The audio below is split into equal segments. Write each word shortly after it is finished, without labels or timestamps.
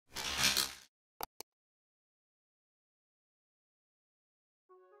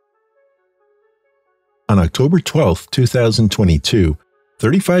On October 12, 2022,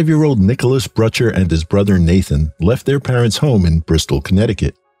 35-year-old Nicholas Brutcher and his brother Nathan left their parents' home in Bristol,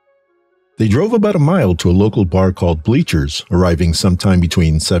 Connecticut. They drove about a mile to a local bar called Bleachers, arriving sometime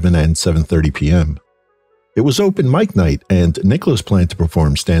between 7 and 7:30 p.m. It was open mic night, and Nicholas planned to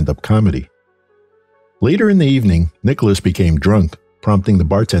perform stand-up comedy. Later in the evening, Nicholas became drunk, prompting the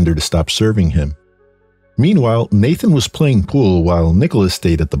bartender to stop serving him. Meanwhile, Nathan was playing pool while Nicholas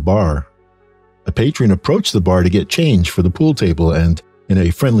stayed at the bar. A patron approached the bar to get change for the pool table and, in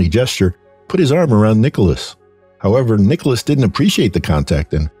a friendly gesture, put his arm around Nicholas. However, Nicholas didn't appreciate the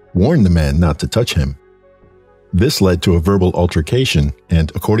contact and warned the man not to touch him. This led to a verbal altercation,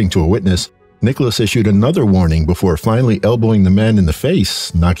 and according to a witness, Nicholas issued another warning before finally elbowing the man in the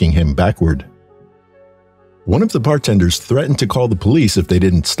face, knocking him backward. One of the bartenders threatened to call the police if they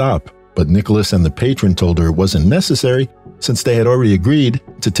didn't stop, but Nicholas and the patron told her it wasn't necessary since they had already agreed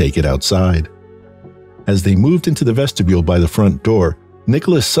to take it outside. As they moved into the vestibule by the front door,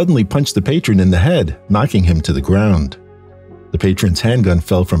 Nicholas suddenly punched the patron in the head, knocking him to the ground. The patron's handgun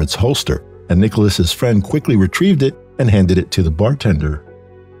fell from its holster, and Nicholas's friend quickly retrieved it and handed it to the bartender.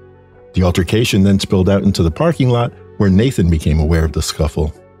 The altercation then spilled out into the parking lot, where Nathan became aware of the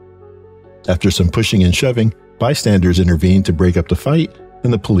scuffle. After some pushing and shoving, bystanders intervened to break up the fight,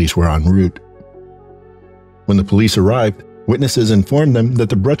 and the police were en route. When the police arrived, witnesses informed them that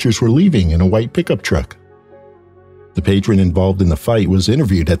the Brutchers were leaving in a white pickup truck. The patron involved in the fight was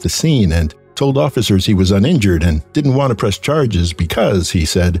interviewed at the scene and told officers he was uninjured and didn't want to press charges because, he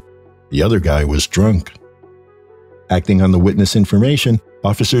said, the other guy was drunk. Acting on the witness information,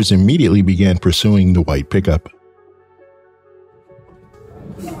 officers immediately began pursuing the white pickup.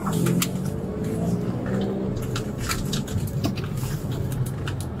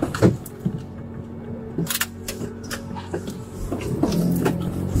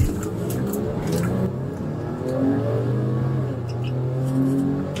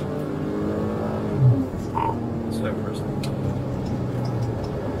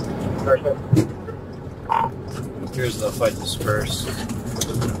 Here's the fight disperse.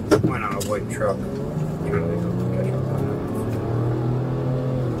 Went on a white truck. Trying to catch up on it.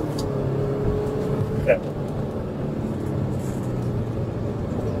 Okay.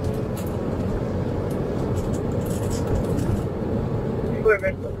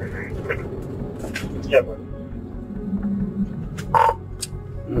 Yeah,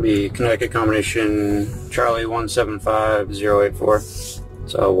 it'll be Connecticut combination Charlie 175084.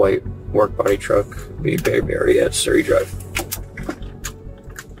 It's a white work body truck. Be Bayberry at Surrey Drive.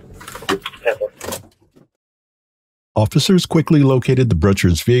 Officers quickly located the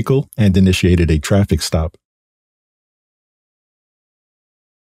Brutchers' vehicle and initiated a traffic stop.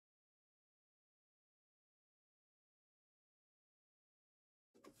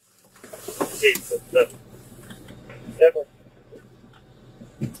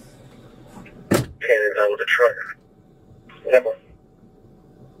 Cannon down with the truck. Never.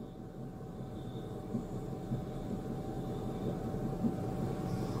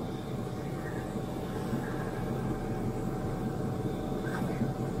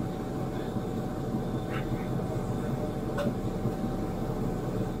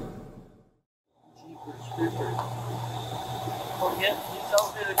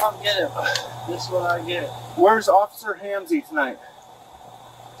 Come get him. This is what I get. Where's Officer Hamsey tonight?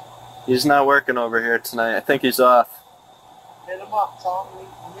 He's not working over here tonight. I think he's off. Hit him up. Tell him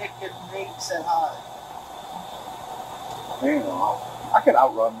Nick and Nate said hi. Man, I could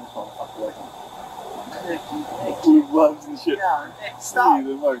outrun this motherfucker like Nick, food gloves and shit. yeah, Nick, stop.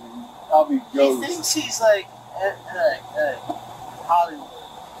 I'll be He ghost. thinks he's like Hollywood.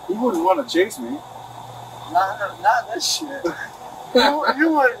 He wouldn't want to chase me. Not this shit. you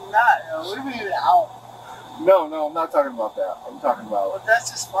would not, yo. What do you mean out? No, I'm not talking about that. I'm talking about... But that's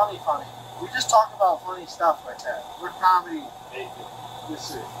just funny. We just talk about funny stuff like that. We're comedy.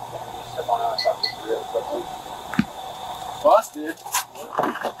 This is. Busted.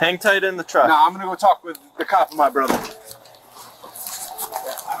 Hang tight in the truck. Nah, I'm gonna go talk with the cop and my brother. I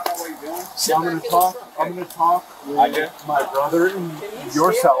don't know what you're doing. So I'm gonna talk with my brother and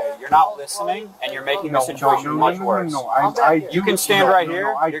yourself. You're not listening, and you're making the situation much worse. You can stand right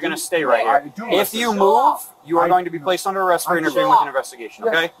here. You're going to stay right here. If you move, you are going to be placed under arrest for interfering with an investigation,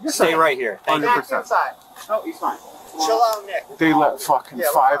 okay? Stay right here. Thank you. Inside. No, he's fine. Chill out, Nick. They let fucking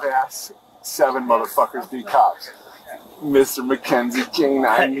 5'7" motherfuckers be cops. Mr. Mackenzie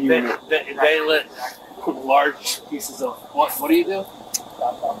K9 unit. They let large pieces of what do you do?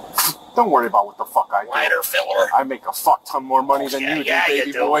 Don't worry about what the fuck I do. Lighter filler. I make a fuck ton more money than you do, baby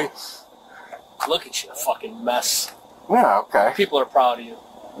you do. boy. Look at you, fucking mess. Yeah, okay. People are proud of you.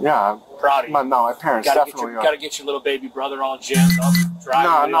 Yeah, Proud of you. my parents definitely are. Gotta get your little baby brother all jammed up,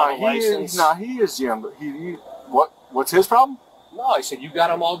 driving without a license. He is jammed. What's his problem? No, I said you got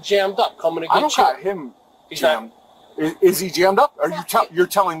him all jammed up, coming to get you. I don't got him jammed. Is he jammed up? Are you're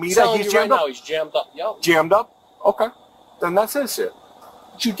telling me that he's jammed up? Right now, he's jammed up. Yo. Jammed up? Okay, then that's his shit.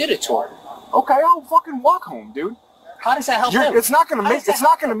 But you did it to him. Okay, I'll fucking walk home, dude. How does that help him? It's not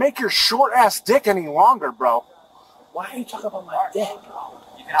gonna make your short ass dick any longer, bro. Why are you talking about my dick, bro?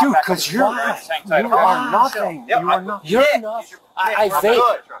 Dude, because you are nothing. Yep, you are nothing. You're enough. I vape. Can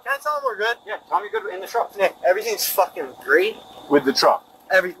I tell him we're good? Yeah, tell me good in the truck. Nick, everything's fucking great. With the truck.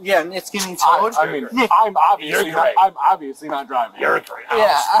 Yeah, and it's getting towed. I mean, I'm obviously not driving. You're a great house.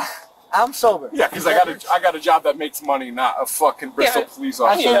 Yeah, I'm sober. Yeah, because I got a job that makes money, not a fucking Bristol police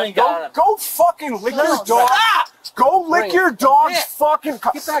officer. Go fucking lick your dog. Go lick your dog's fucking.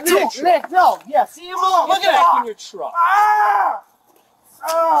 Get back, Nick, no. Yeah, see you alone. Look at that in your truck.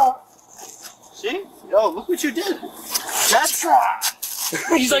 See? Yo, look what you did. That's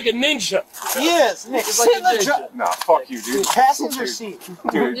He's like a ninja. He is. Nick, He's sit like in a the ninja. Nah, fuck you, dude. passenger seat.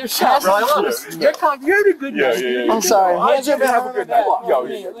 Dude. Your passenger seat. You're a good Yeah. I'm sorry. Hands up, have a good night.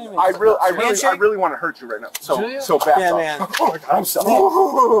 Yo, I really want to hurt you right now. So back up. Man. Oh my God, I'm sorry.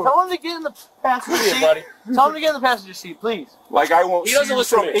 Tell him to get in the passenger seat. buddy. Tell him to get in the passenger seat, please. Like I won't He doesn't see you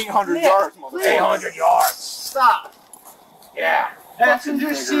listen from to me. 800 Nick, yards, please. motherfucker. 800 yards. Stop. Yeah.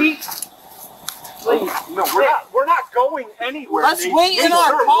 Passenger seat. Please. No, we're not going anywhere. Let's wait in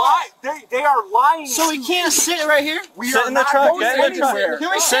our car. They are lying. So we can't sit right here? We Sit are in the not truck. going Get in the truck. anywhere.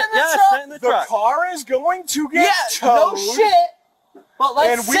 Can we sit in the truck? Sit in the The truck. car is going to get Yeah, no towed. shit. But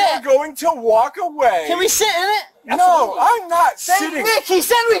let's And we are sit. going to walk away. Can we sit in it? No, I'm not Thank sitting. Nick, he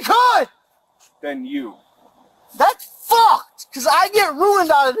said we could. Then you. That's fucked. Because I get ruined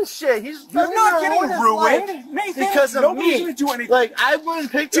out of this shit. You're You're not getting ruined, Nathan. because of Nobody's me. gonna do anything. Like, I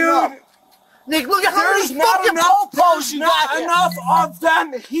wouldn't pick them up. Dude, Nick, look at how there's many not fucking enough. posts There's you not got here. enough of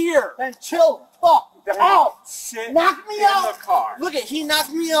them here. Then chill the fuck out. Sit Knock me in out. the car. Look at, he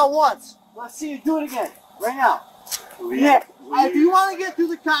knocked me out once. Let's see you do it again. Right now. Leave, Nick, if you want to get through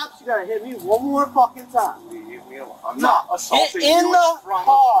the cops, you gotta hit me one more fucking time. leave me alone. I'm No, not assaulting get in you the front of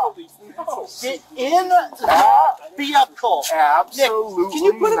car. police. No. Get in the car. Be up cold. Absolutely. Nick, can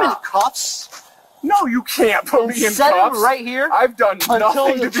you put him in not. cuffs? No, you can't put me in Set cuffs. him right here. I've done until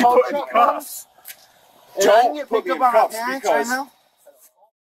nothing the to be tow put in truck cuffs. And I can Don't get put picked me up in by my cuffs parents right because now.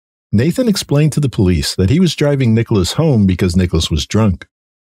 Nathan explained to the police that he was driving Nicholas home because Nicholas was drunk.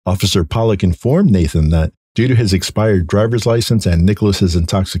 Officer Pollock informed Nathan that, due to his expired driver's license and Nicholas's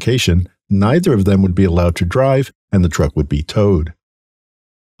intoxication, neither of them would be allowed to drive and the truck would be towed.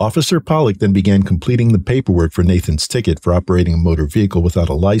 Officer Pollock then began completing the paperwork for Nathan's ticket for operating a motor vehicle without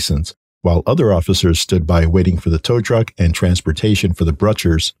a license, while other officers stood by waiting for the tow truck and transportation for the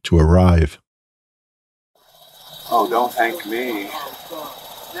brutchers to arrive. Oh, don't thank me.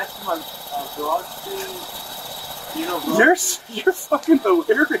 Next to my garage thing. You're fucking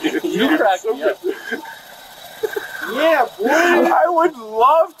hilarious. You crack me up. Yeah, boy. I would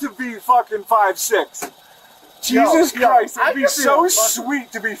love to be fucking 5'6". Jesus Christ, it'd be so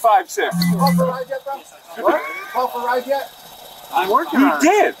sweet to be 5'6". Call for a ride yet, bro? What? Call for a ride yet? I'm working He on it.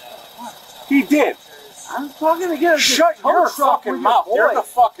 did. He did. I'm talking to get a Shut tow your truck fucking with mouth. your You're boy. the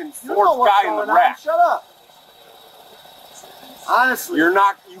fucking You know fourth what's guy in going the on. rack. Shut up. Honestly. You're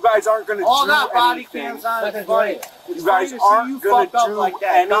not. You guys aren't going to all do that body anything. cams on is funny. You guys aren't going to do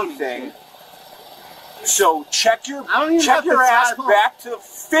anything. So check your ass back to the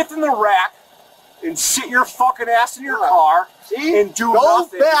fifth in the rack and sit your fucking ass in your car and do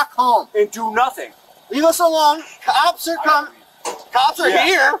nothing. Go back home. And do nothing. Leave us alone. Cops are coming. Cops are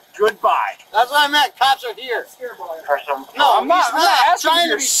here. Goodbye. That's what I meant. Cops are here. Person. No, I'm not asking trying if to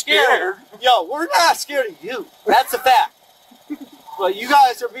you're be scared. scared. Yo, we're not scared of you. That's a fact. But you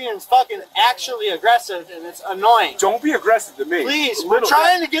guys are being fucking actually aggressive, and it's annoying. Don't be aggressive to me. Please, we're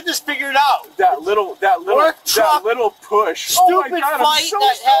trying to get this figured out. That little push. Stupid Oh my God, fight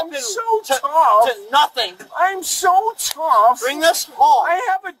that happened I'm so to tough. nothing. I'm so tough. Bring us home. I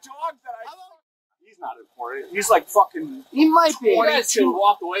have a dog that He's not important. He's like fucking. He might be. You guys can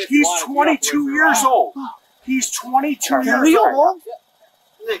walk away if you He's want. 22 years old. He's 22 Can years we go old. home?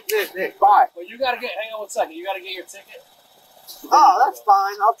 Nick. Bye. But you gotta get. Hang on 1 second. You gotta get your ticket. Oh, that's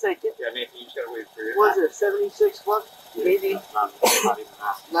fine. I'll take it. Yeah, Nathan, you just gotta wait for your. What is it? 76 what? 80? Not even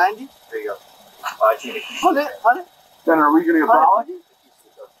that. 90? There you go. 100? Then are we gonna get 100?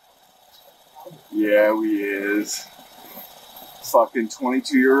 Yeah, we is. Fucking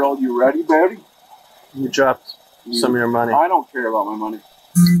 22-year-old. You ready, baby? You dropped some of your money. I don't care about my money.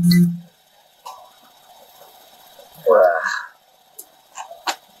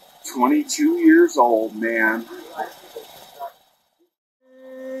 22 years old, man.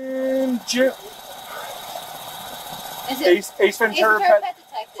 Ace Ventura Pet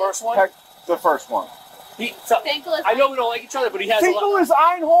Detective. First one? The first one. I know we don't like each other, but he has Finkel is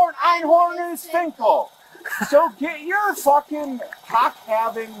Einhorn. Einhorn is Finkel. So get your fucking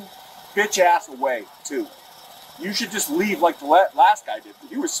cock-having bitch ass away, too. You should just leave like the last guy did.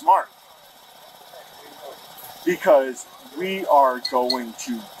 He was smart. Because we are going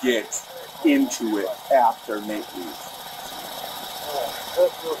to get into it after Nate leaves.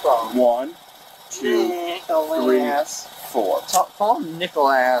 No problem. 1, 2, 3, 4. Call him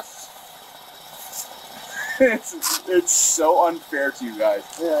Nicholas. It's so unfair to you guys.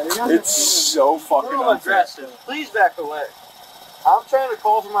 Yeah, it's so fucking unfair. Aggressive. Please back away. I'm trying to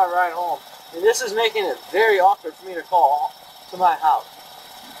call for my ride home, and this is making it very awkward for me to call to my house.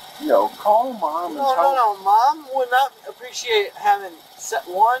 Yo, call mom and tell No. Mom would not appreciate having set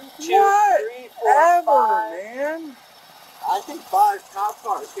 1, 2, 3, 4, Ever, 5. man. I think 5 cop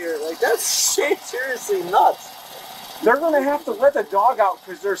cars here. Like, that's seriously nuts. They're gonna have to let the dog out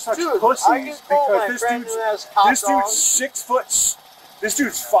because they're such pussies. Because this dude's 6 foot. This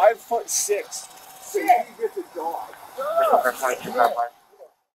dude's 5'6". So you get the dog.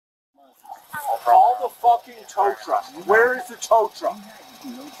 Call the fucking tow truck. Where is the tow truck?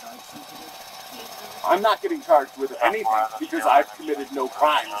 I'm not getting charged with anything because I've committed no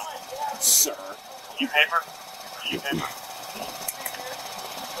crimes, sir. You paper?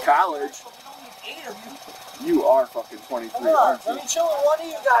 College. You are fucking 23, aren't you? Let me chill with one of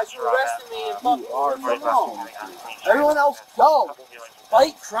you guys who arrested me and fucking You are fucking 23. everyone else go.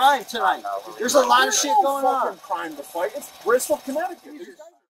 Fight crime tonight. There's a lot of shit going on. Crime to fight. It's Bristol, Connecticut. These guys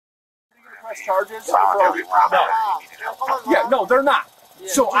are press charges. Yeah, no, they're not.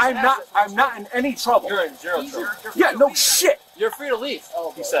 So I'm not in any trouble. You're in zero trouble. Yeah, no shit. You're free to leave,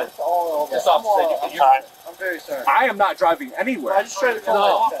 he said. This I'm officer fine. I'm very sorry. I am not driving anywhere. I just tried to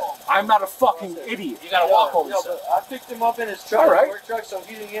call I'm not a fucking idiot. You gotta walk home. I picked him up in his truck, All right. work truck, so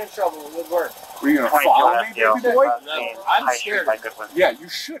he didn't get in trouble with work. Are you gonna follow me, baby boy? I'm scared. Yeah, you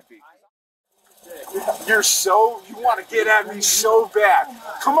should be. You want to get at me so bad.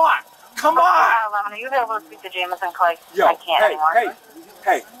 Come on. Are you available to speak to Jameson Clay? Yo, I can't anymore.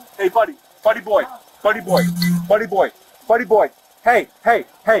 hey, buddy boy. Hey.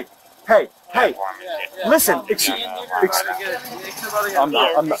 Listen, I'm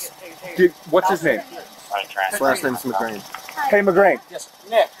not. What's his name? His last name's McGrain. Hey, McGrain. Yes,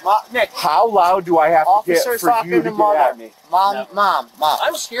 Nick. How loud do I have to get Officer's for talking you to to get mother. at me? Mom.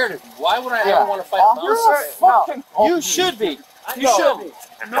 I'm scared of you. Why would I ever want to fight a You're mouse? a fucking. You should be. You should be.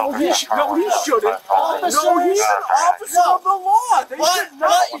 No, he shouldn't. Officer, No, he's an officer of the law. They should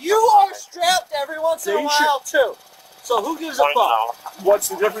not. But you are strapped every once in a They while too. So who gives a fuck? What's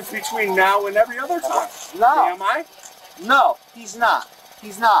the difference between now and every other time? No. Am I? No, he's not.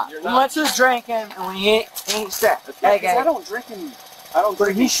 He's not. You're We not. went to drinking and we ain't strapped. Hey, Because I don't drink and I don't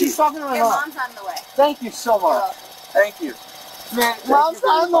drink. She's talking to my Your mom. mom's on the way. Thank you so much. Thank you. Man, mom's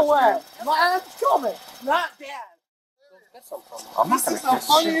on the way. Mom's coming. Not dad. I'm not gonna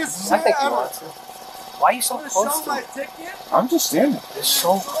kiss you. I think you want to. Why are you so close to me? I'm just standing. It's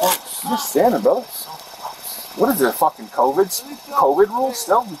so close. I'm just standing, brother. What is it? Fucking COVID rules?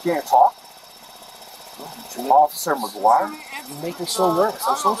 Still, we can't talk. Officer McGuire, You make me so nervous.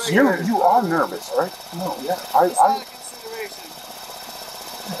 I'm so scared. you are nervous, right? No, yeah.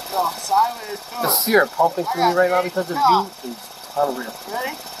 The fear pumping through me right now because of you is unreal.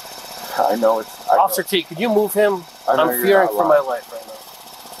 I know it's. Officer T, could you move him? I know I'm you're fearing not for my lying. life right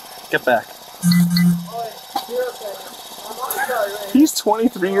now. Get back. He's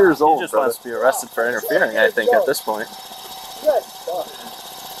 23 years He old, just brother. wants to be arrested for interfering, I think, at this point.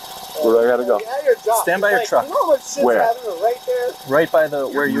 Where do I gotta go? Stand by your truck. Where? Right by the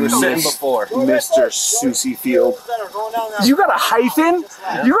where you were sitting before. Mr. Susie Field. You got a hyphen?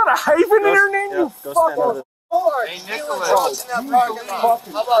 Yeah. You got a hyphen in your name, Yeah, you go stand over fucker? there. Hey, Nicholas. How about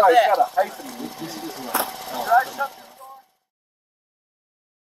that? Got a hyphen in your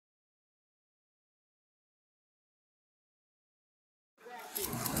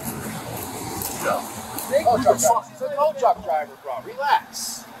It's a tow truck driver, bro.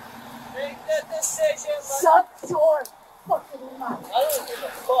 Relax. Make that decision. Shut your fucking mouth. I don't give a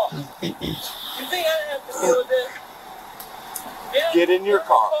fuck. You think I have to deal with this? Get in your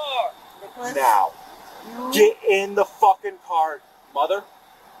car. Now. Get in the fucking car, mother.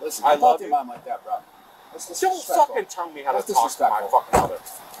 Listen, I love to you. mom like that, bro. Don't fucking tell me how to talk to my fucking mother.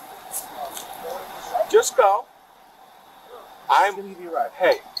 Just go.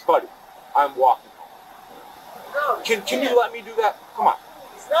 Hey, buddy, I'm walking home. Can you let me do that? Come on.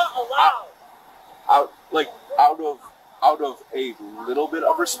 not allowed. Out of a little bit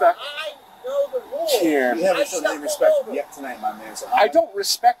of respect. I know the rules. Karen, You haven't shown any respect yet tonight, my man. So I don't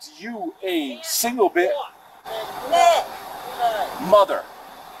respect you a single bit. Mother,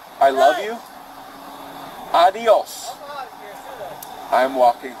 I love you. Adios. I'm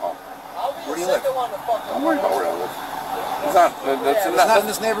walking home. Where do you live? Don't worry about where I live. It's not. That's It's not in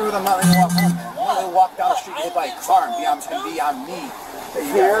this neighborhood. I'm not letting you walk home, man. I'm not gonna walk down the street and hit by a car and be on me.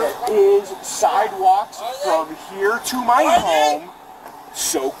 There is sidewalks from here to my home,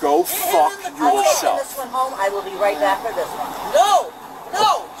 so go fuck yourself. This one home, I will be right back for this one. No,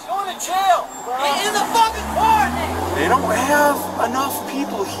 he's going to jail. Get in the fucking car, Nick. They don't have enough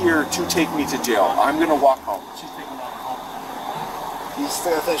people here to take me to jail. I'm gonna walk home. He's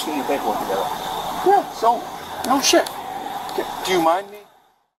finished getting your paperwork together. Yeah, so, no shit. Do you mind me?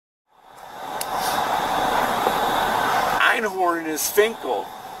 Einhorn is Finkel.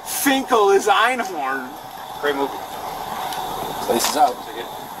 Finkel is Einhorn. Great movie. Place is out. Ticket.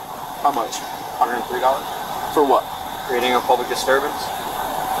 How much? $103. For what? Creating a public disturbance.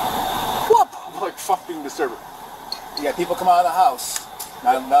 What public fucking disturbance? You got people come out of the house.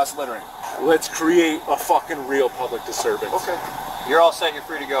 Not us littering. Let's create a fucking real public disturbance. Okay. You're all set. You're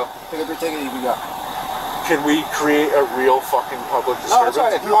free to go. Pick up your ticket, you can go. Can we create a real fucking public No, disturbance? that's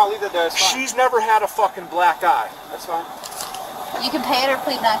fine. If you want to leave it there, it's fine. She's never had a fucking black eye. That's fine. You can pay it or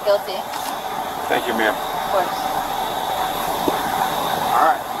plead not guilty. Thank you, ma'am. Of course. All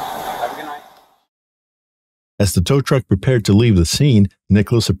right. Have a good night. As the tow truck prepared to leave the scene,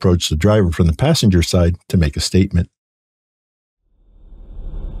 Nicholas approached the driver from the passenger side to make a statement.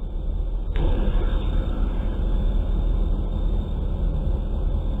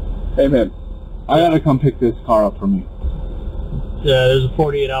 Hey man, I gotta come pick this car up for me. Yeah, there's a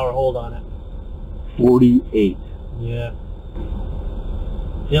 48-hour hold on it. 48. Yeah.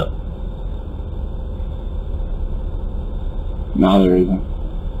 Yep. No, there isn't.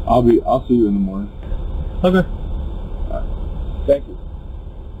 I'll see you in the morning. Okay. Thank you.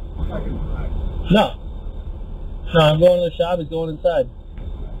 No. No, I'm going to the shop. He's going inside.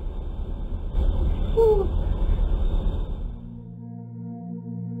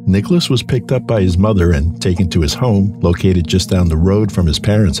 Nicholas was picked up by his mother and taken to his home, located just down the road from his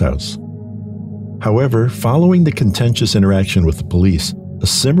parents' house. However, following the contentious interaction with the police, a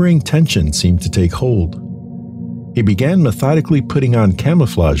simmering tension seemed to take hold. He began methodically putting on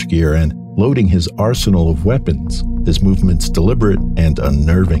camouflage gear and loading his arsenal of weapons, his movements deliberate and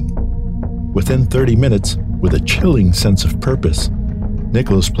unnerving. Within 30 minutes, with a chilling sense of purpose,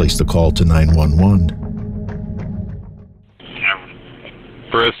 Nicholas placed a call to 911.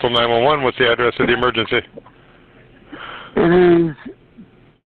 Bristol 911, what's the address of the emergency? It is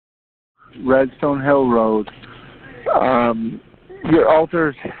Redstone Hill Road. Your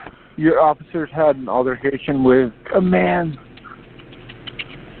officers had an altercation with a man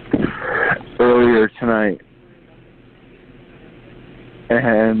earlier tonight,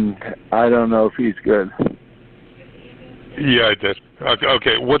 and I don't know if he's good. Yeah, I did.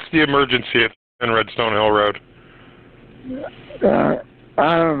 Okay, what's the emergency at Redstone Hill Road?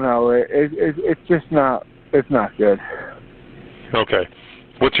 I don't know. It's just not. It's not good. Okay,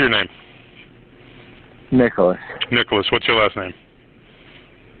 what's your name? Nicholas. Nicholas, what's your last name?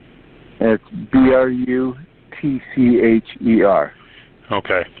 It's Brutcher.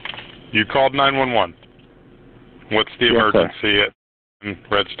 Okay. You called 911. What's the emergency at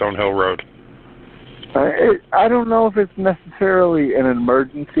Redstone Hill Road? I don't know if it's necessarily an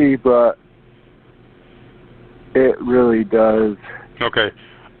emergency, but it really does. Okay.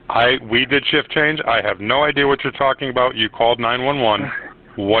 We did shift change. I have no idea what you're talking about. You called 911.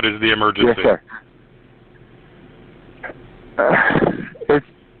 What is the emergency? Yes, sir.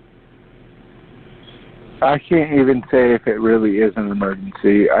 I can't even say if it really is an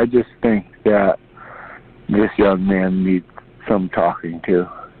emergency. I just think that this young man needs some talking to.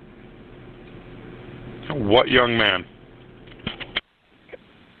 What young man?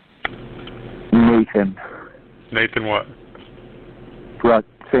 Nathan. Nathan what?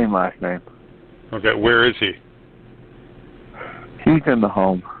 Same last name. Okay, where is he? He's in the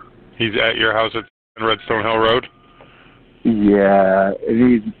home. He's at your house at Redstone Hill Road? Yeah,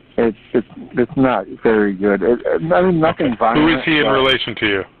 it's not very good. Nothing violent. Who is he in relation to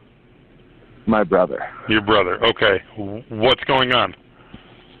you? My brother. Your brother. Okay. What's going on?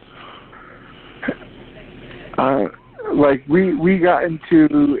 We got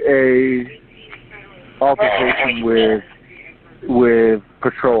into a altercation with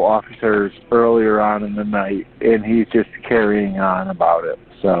patrol officers earlier on in the night, and he's just carrying on about it.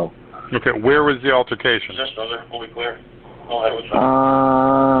 So. Okay. Where was the altercation? Fully clear.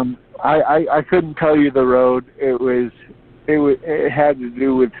 I couldn't tell you the road. It had to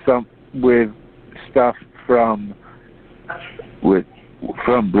do with stuff from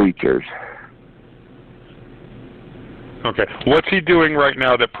bleachers. Okay. What's he doing right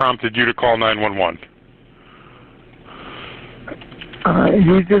now that prompted you to call 911?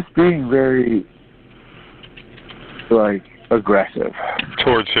 He's just being very, aggressive.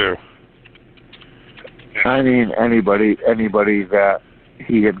 Towards who? I mean, anybody that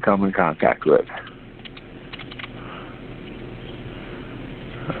he had come in contact with.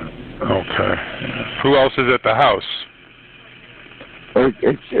 Okay. Who else is at the house?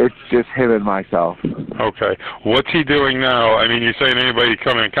 It's just him and myself. Okay. What's he doing now? I mean, you're saying anybody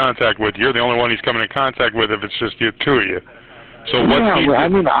coming in contact with, you're the only one he's coming in contact with if it's just you two of you. So what's he doing? I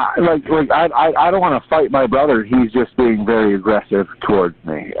mean, I don't want to fight my brother. He's just being very aggressive towards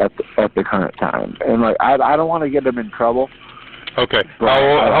me at the current time, and I don't want to get him in trouble. Okay.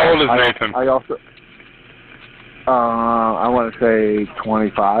 How old is Nathan? I also I want to say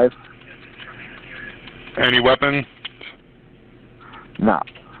 25. Any weapon? No.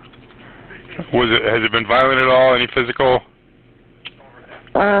 Has it been violent at all? Any physical?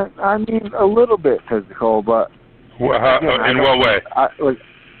 I mean, a little bit physical, but in what way?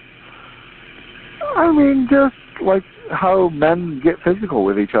 I mean, just like how men get physical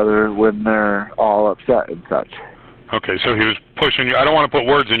with each other when they're all upset and such. Okay, so he was pushing you. I don't want to put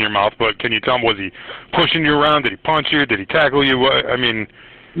words in your mouth, but can you tell me, was he pushing you around? Did he punch you? Did he tackle you? I mean...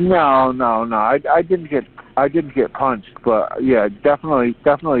 No. I didn't get punched, but yeah, definitely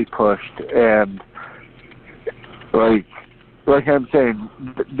pushed, and like I'm saying,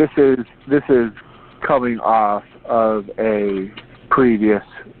 this is coming off of a previous.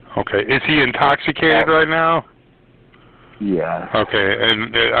 Okay, is he intoxicated right now? Yeah. Okay,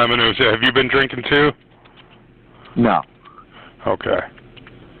 and I'm gonna say, have you been drinking too? No. Okay.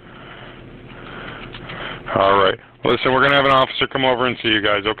 All right. Listen, we're going to have an officer come over and see you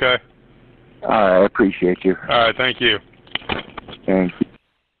guys, okay? I appreciate you. All right, thank you. Thank you.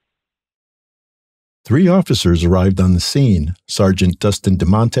 3 officers arrived on the scene: Sergeant Dustin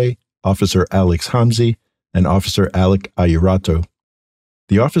DeMonte, Officer Alex Hamzi, and Officer Alec Ayurato.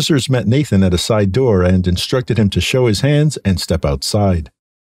 The officers met Nathan at a side door and instructed him to show his hands and step outside.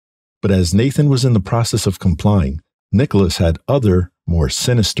 But as Nathan was in the process of complying, Nicholas had other, more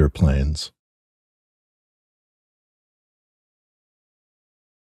sinister plans.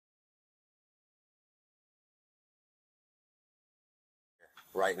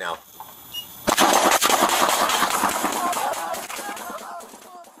 Right now.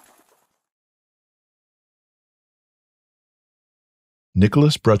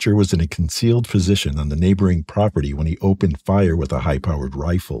 Nicholas Brutcher was in a concealed position on the neighboring property when he opened fire with a high-powered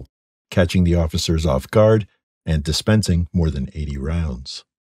rifle, catching the officers off guard and dispensing more than 80 rounds.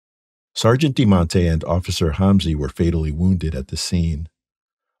 Sergeant DeMonte and Officer Hamzi were fatally wounded at the scene.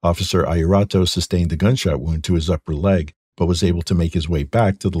 Officer Ayurato sustained a gunshot wound to his upper leg, but was able to make his way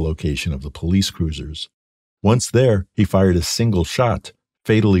back to the location of the police cruisers. Once there, he fired a single shot,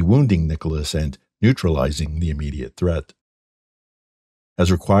 fatally wounding Nicholas and neutralizing the immediate threat.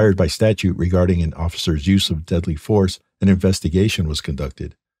 As required by statute regarding an officer's use of deadly force, an investigation was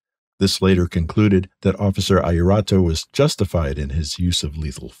conducted. This later concluded that Officer Ayurato was justified in his use of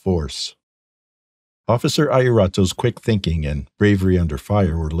lethal force. Officer Ayurato's quick thinking and bravery under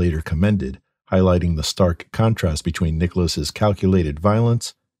fire were later commended, highlighting the stark contrast between Nicholas's calculated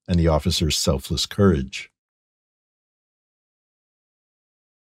violence and the officer's selfless courage.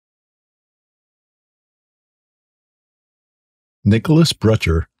 Nicholas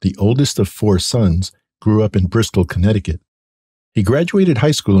Brutcher, the oldest of 4 sons, grew up in Bristol, Connecticut. He graduated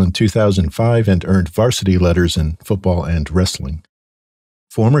high school in 2005 and earned varsity letters in football and wrestling.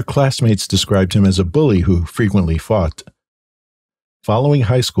 Former classmates described him as a bully who frequently fought. Following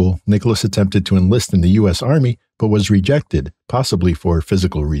high school, Nicholas attempted to enlist in the U.S. Army, but was rejected, possibly for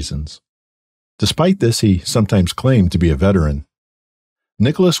physical reasons. Despite this, he sometimes claimed to be a veteran.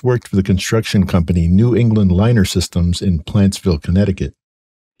 Nicholas worked for the construction company New England Liner Systems in Plantsville, Connecticut.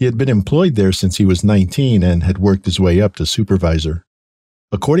 He had been employed there since he was 19 and had worked his way up to supervisor.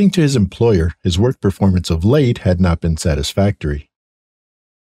 According to his employer, his work performance of late had not been satisfactory.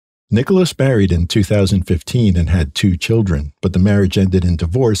 Nicholas married in 2015 and had 2 children, but the marriage ended in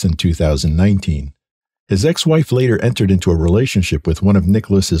divorce in 2019. His ex-wife later entered into a relationship with one of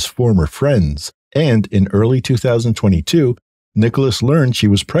Nicholas's former friends, and in early 2022, Nicholas learned she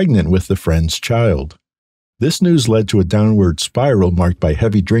was pregnant with the friend's child. This news led to a downward spiral marked by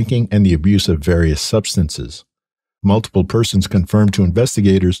heavy drinking and the abuse of various substances. Multiple persons confirmed to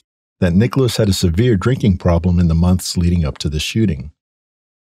investigators that Nicholas had a severe drinking problem in the months leading up to the shooting.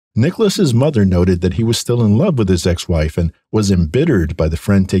 Nicholas's mother noted that he was still in love with his ex-wife and was embittered by the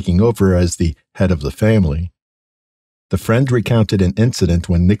friend taking over as the head of the family. The friend recounted an incident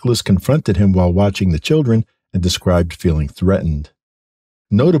when Nicholas confronted him while watching the children and described feeling threatened.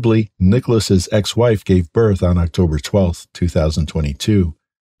 Notably, Nicholas's ex-wife gave birth on October 12, 2022,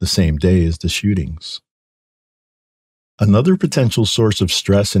 the same day as the shootings. Another potential source of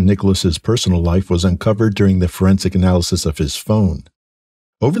stress in Nicholas's personal life was uncovered during the forensic analysis of his phone.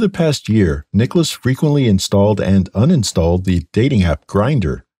 Over the past year, Nicholas frequently installed and uninstalled the dating app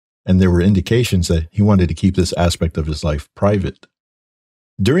Grindr, and there were indications that he wanted to keep this aspect of his life private.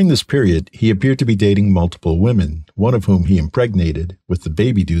 During this period, he appeared to be dating multiple women, one of whom he impregnated, with the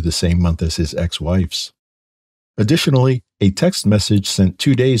baby due the same month as his ex-wife's. Additionally, a text message sent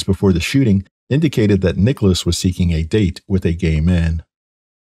 2 days before the shooting indicated that Nicholas was seeking a date with a gay man.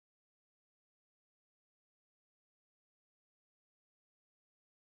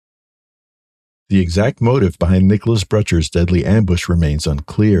 The exact motive behind Nicholas Brutcher's deadly ambush remains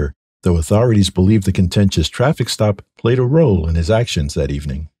unclear, though authorities believe the contentious traffic stop played a role in his actions that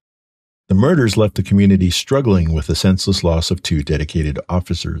evening. The murders left the community struggling with the senseless loss of 2 dedicated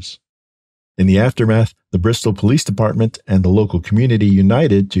officers. In the aftermath, the Bristol Police Department and the local community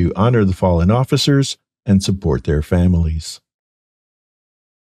united to honor the fallen officers and support their families.